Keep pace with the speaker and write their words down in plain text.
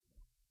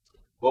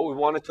What we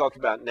want to talk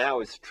about now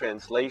is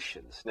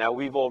translations. Now,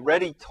 we've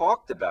already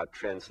talked about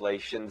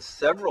translations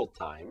several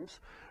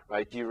times,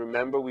 right? Do you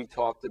remember we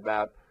talked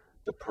about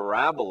the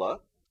parabola,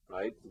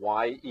 right?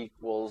 Y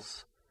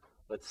equals,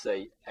 let's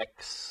say,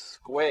 x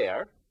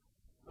squared,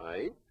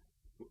 right?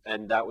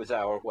 And that was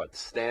our, what,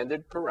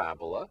 standard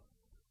parabola,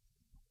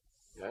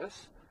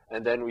 yes?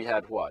 And then we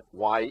had what?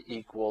 Y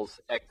equals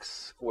x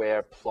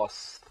squared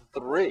plus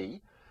 3.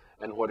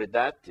 And what did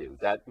that do?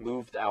 That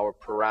moved our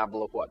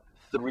parabola, what,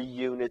 3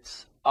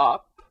 units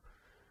up,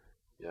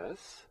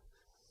 yes?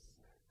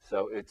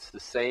 So it's the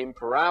same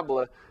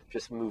parabola,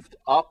 just moved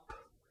up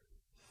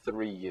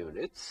 3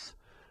 units.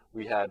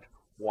 We had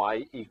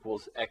y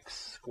equals x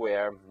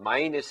squared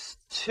minus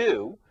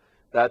 2.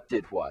 That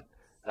did what?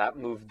 That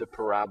moved the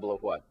parabola,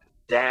 what,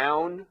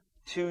 down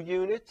 2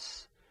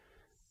 units,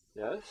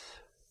 yes?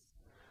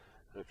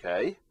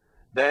 Okay.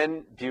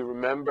 Then, do you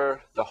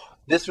remember,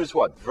 this was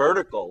what?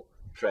 Vertical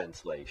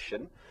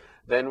translation.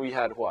 Then we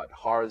had what?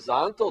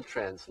 Horizontal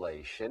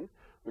translation,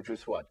 which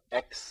was what?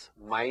 X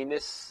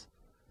minus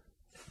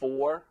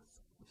 4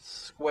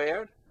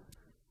 squared,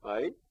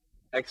 right?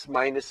 X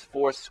minus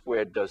 4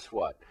 squared does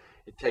what?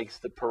 It takes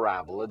the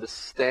parabola, the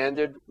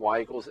standard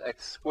y equals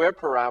x squared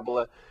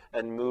parabola,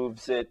 and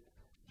moves it,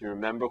 do you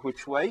remember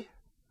which way?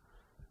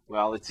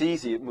 Well, it's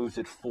easy. It moves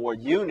it 4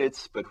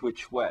 units, but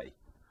which way?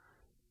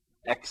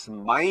 X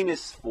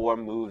minus 4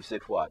 moves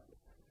it what?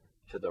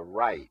 To the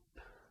right.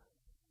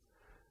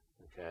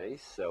 Okay,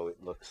 so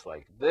it looks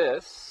like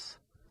this.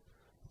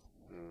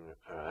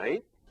 All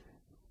right.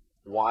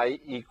 Y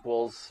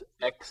equals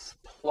x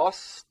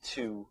plus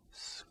 2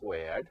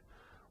 squared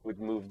would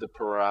move the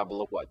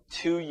parabola, what?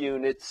 2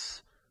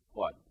 units,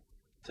 what?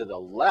 To the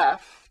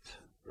left,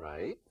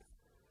 right?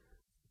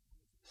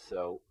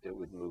 So it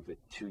would move it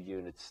 2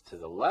 units to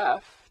the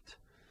left.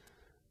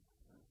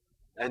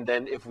 And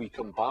then if we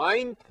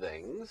combine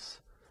things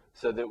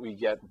so that we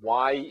get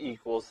y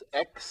equals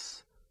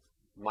x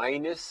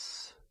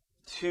minus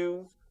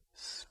 2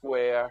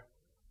 squared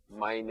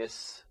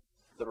minus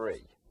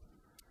 3,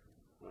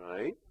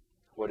 right?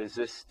 What does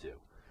this do?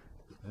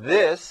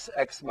 This,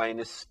 x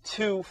minus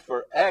 2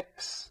 for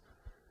x,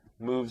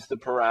 moves the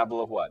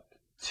parabola what?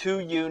 2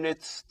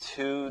 units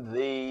to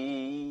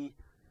the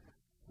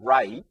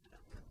right.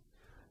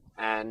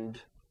 And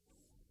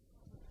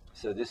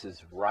so this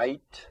is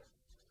right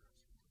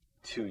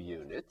 2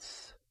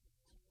 units.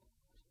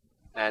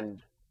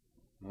 And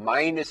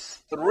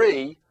minus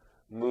 3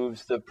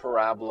 moves the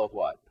parabola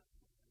what?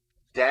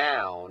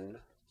 Down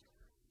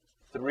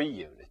 3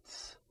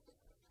 units.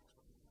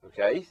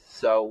 Okay,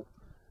 so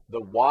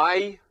the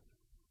y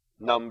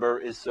number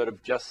is sort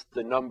of just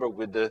the number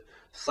with the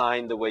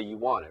sign the way you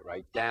want it,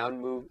 right?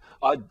 Down move,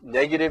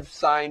 negative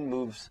sign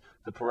moves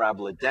the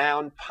parabola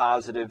down,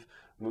 positive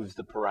moves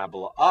the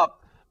parabola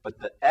up, but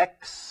the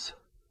x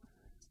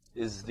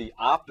is the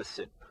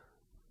opposite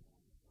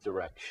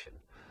direction.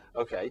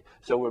 Okay,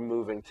 so we're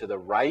moving to the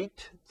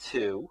right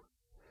 2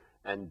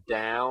 and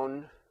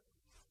down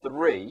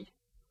 3.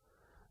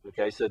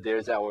 Okay, so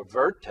there's our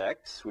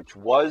vertex, which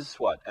was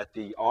what? At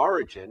the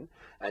origin,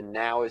 and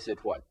now is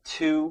at what?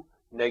 2,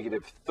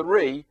 negative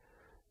 3.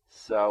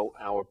 So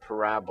our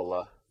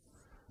parabola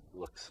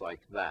looks like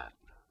that.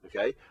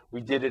 Okay,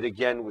 we did it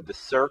again with the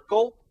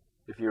circle,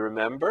 if you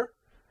remember,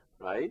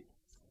 right?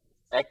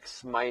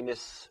 X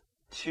minus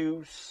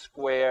 2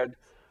 squared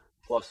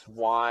plus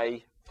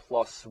y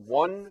plus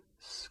 1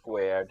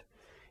 squared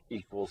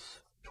equals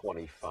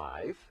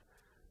 25,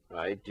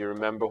 right? Do you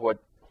remember what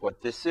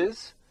this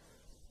is?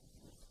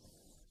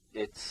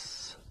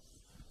 It's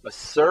a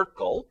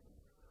circle,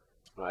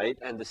 right?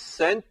 And the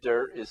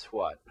center is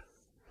what?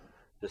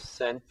 The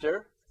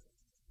center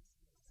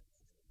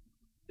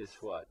is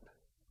what?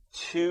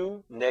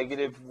 2,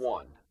 negative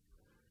 1,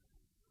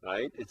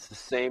 right? It's the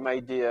same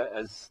idea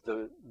as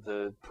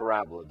the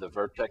parabola, the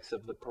vertex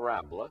of the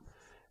parabola.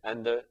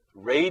 And the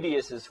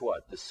radius is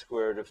what? The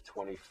square root of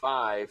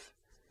 25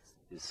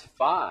 is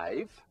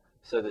 5.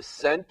 So the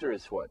center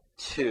is what?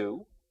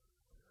 2,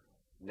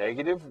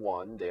 negative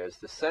 1. There's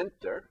the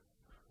center.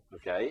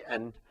 Okay,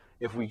 and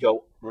if we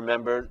go,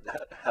 remember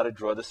how to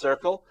draw the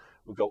circle?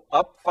 We go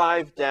up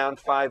 5, down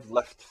 5,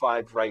 left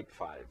 5, right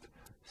 5.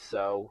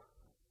 So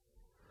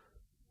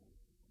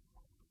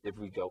if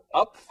we go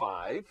up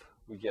 5,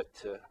 we get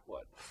to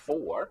what?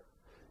 4.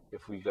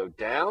 If we go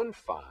down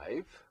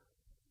 5,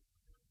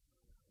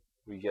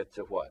 we get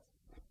to what?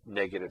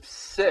 Negative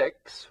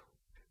 6.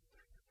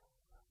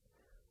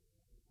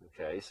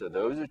 Okay, so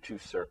those are 2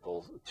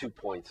 circles, 2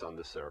 points on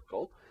the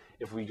circle.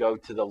 If we go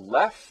to the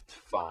left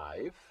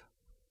 5,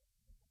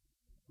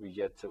 we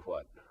get to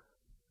what?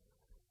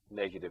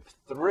 Negative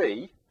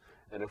 3.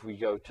 And if we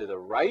go to the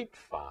right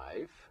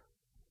 5,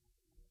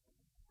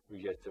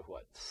 we get to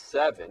what?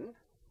 7.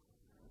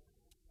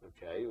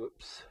 Okay,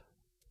 whoops.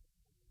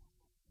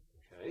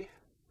 Okay,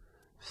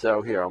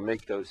 so here, I'll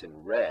make those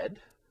in red.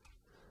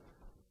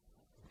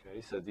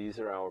 Okay, so these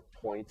are our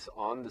points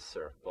on the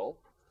circle.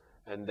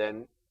 And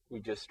then we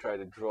just try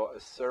to draw a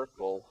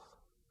circle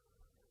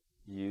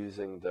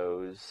using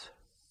those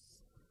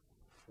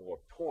 4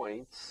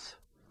 points.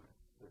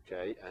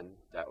 Okay, and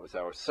that was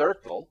our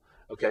circle.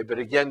 Okay, but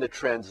again, the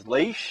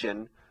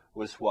translation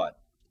was what?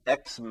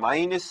 X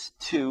minus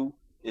 2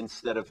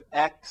 instead of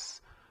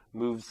X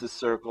moves the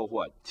circle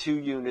what? 2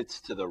 units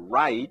to the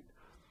right.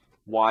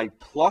 Y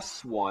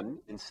plus 1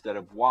 instead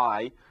of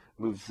Y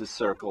moves the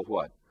circle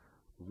what?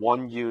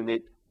 1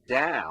 unit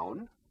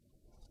down.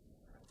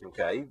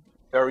 Okay,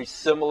 very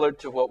similar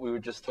to what we were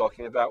just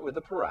talking about with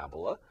the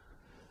parabola.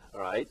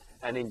 All right,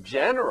 and in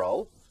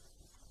general,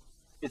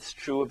 it's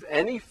true of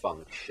any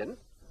function.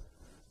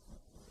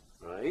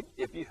 Right?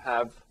 If you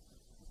have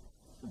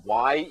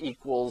y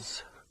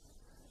equals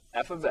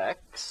f of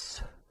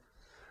x,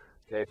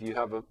 okay, if you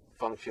have a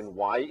function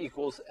y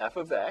equals f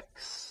of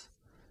x,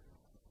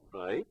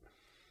 right?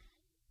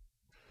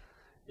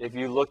 If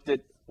you looked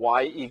at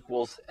y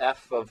equals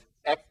f of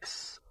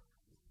x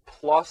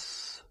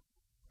plus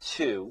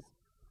 2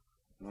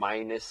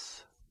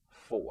 minus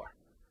 4,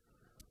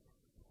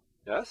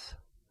 yes?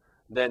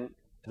 Then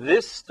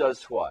this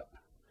does what?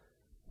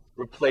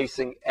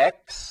 Replacing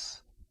x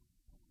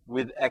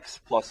with x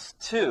plus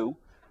 2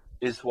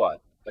 is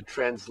what? A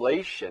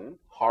translation,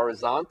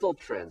 horizontal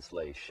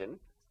translation.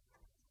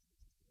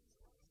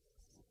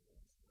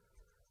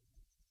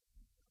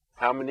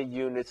 How many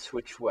units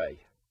which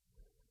way?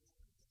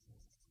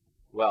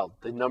 Well,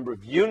 the number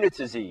of units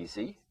is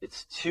easy.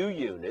 It's 2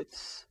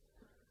 units.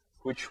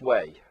 Which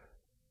way?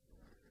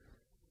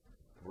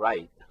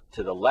 Right,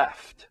 to the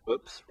left.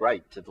 Oops,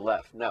 right, to the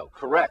left. No,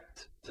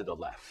 correct, to the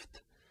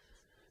left.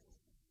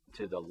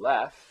 To the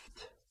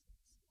left.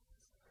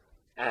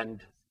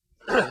 And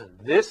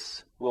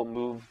this will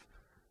move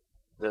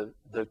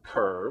the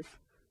curve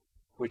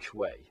which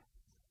way?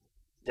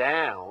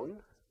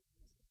 Down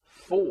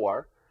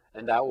 4,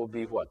 and that will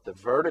be what? The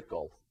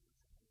vertical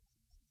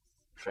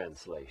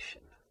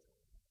translation.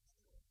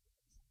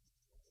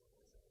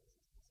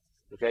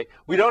 Okay,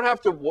 we don't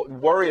have to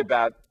worry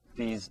about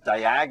these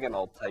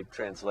diagonal type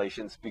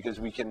translations because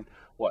we can,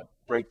 what?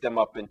 Break them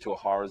up into a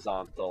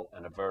horizontal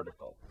and a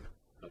vertical.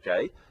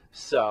 Okay,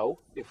 so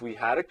if we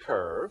had a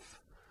curve,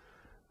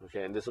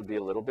 okay, and this will be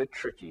a little bit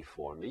tricky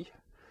for me,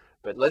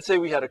 but let's say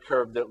we had a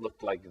curve that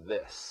looked like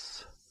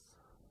this.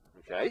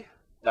 Okay,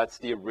 that's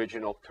the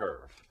original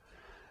curve.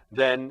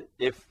 Then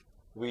if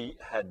we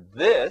had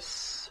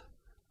this,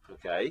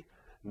 okay,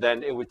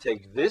 then it would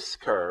take this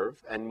curve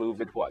and move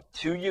it what?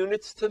 2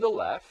 units to the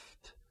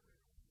left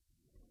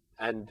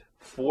and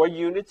 4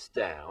 units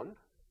down.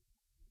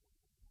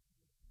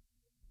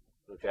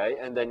 Okay,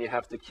 and then you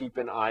have to keep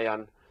an eye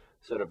on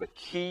sort of a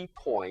key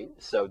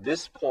point. So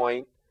this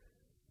point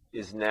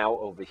is now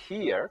over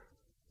here,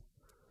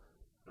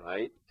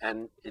 right?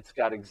 And it's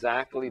got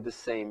exactly the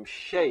same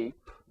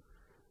shape.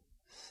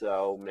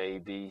 So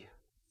maybe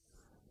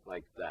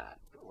like that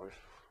or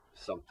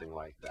something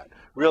like that.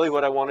 Really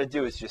what I want to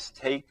do is just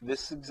take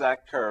this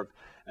exact curve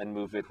and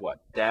move it what?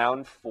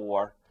 Down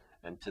 4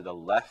 and to the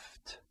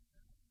left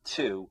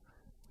 2,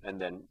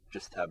 and then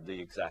just have the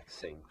exact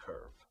same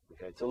curve.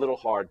 Okay, it's a little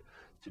hard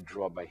to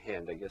draw by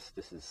hand. I guess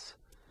this is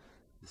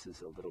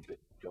a little bit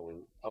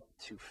going up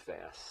too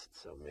fast,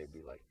 so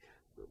maybe like,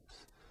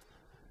 oops,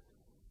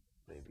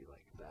 maybe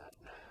like that.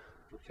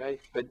 Okay,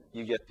 but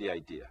you get the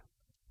idea.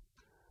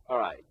 All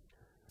right.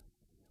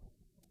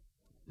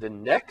 The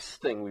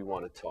next thing we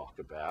want to talk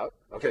about,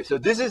 okay, so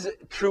this is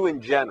true in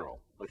general,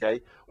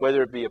 okay?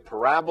 Whether it be a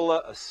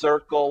parabola, a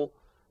circle,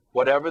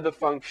 whatever the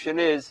function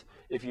is,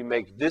 if you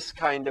make this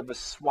kind of a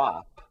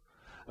swap,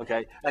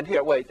 okay? And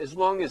here, wait, as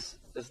long as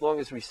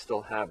we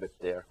still have it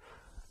there,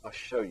 I'll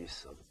show you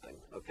something,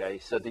 okay?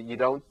 So that you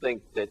don't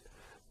think that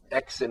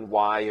x and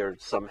y are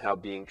somehow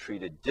being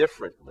treated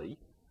differently,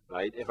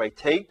 right? If I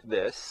take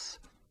this,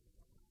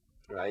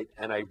 right,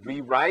 and I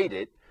rewrite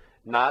it,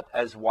 not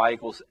as y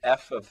equals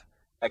f of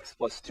x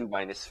plus 2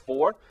 minus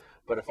 4,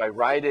 but if I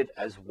write it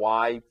as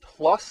y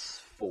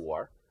plus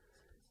 4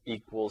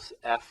 equals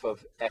f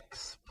of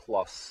x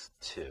plus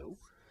 2,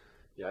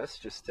 yes,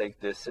 just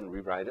take this and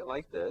rewrite it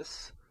like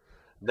this,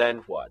 then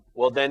what?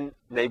 Well, then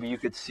maybe you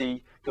could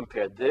see,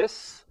 compare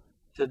this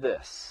to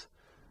this,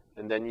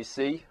 and then you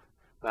see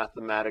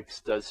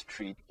mathematics does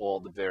treat all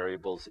the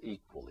variables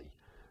equally.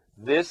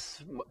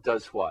 This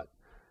does what?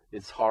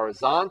 It's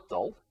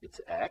horizontal,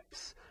 it's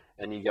x,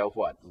 and you go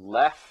what?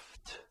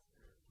 Left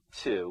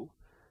 2,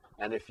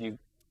 and if you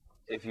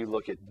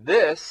look at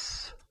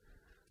this,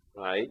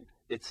 right,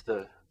 it's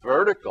the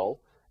vertical,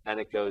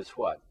 and it goes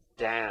what?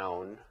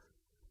 Down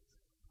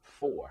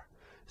 4.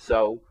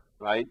 So,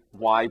 right,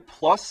 y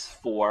plus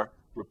 4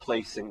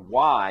 replacing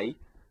y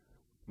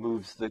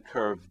moves the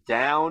curve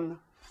down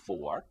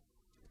 4.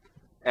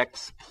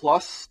 X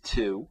plus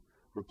 2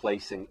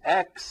 replacing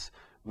x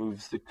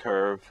moves the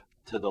curve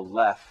to the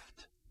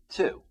left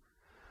 2,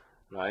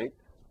 right?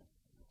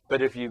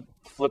 But if you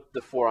flip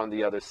the 4 on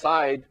the other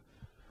side,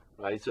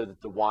 right, so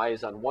that the y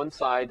is on one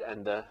side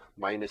and the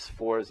minus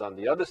 4 is on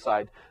the other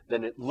side,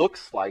 then it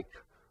looks like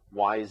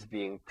y is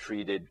being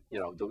treated, you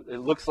know, it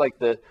looks like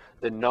the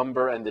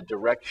number and the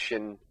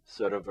direction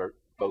sort of are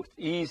both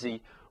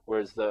easy,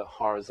 whereas the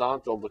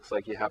horizontal looks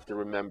like you have to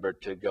remember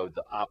to go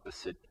the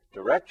opposite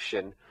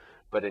direction,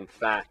 but in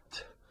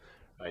fact,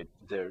 right,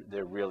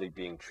 they're really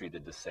being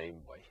treated the same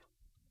way.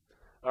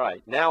 All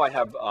right, now I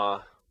have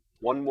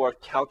one more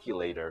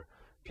calculator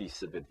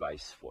piece of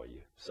advice for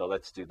you. So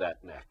let's do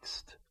that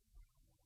next.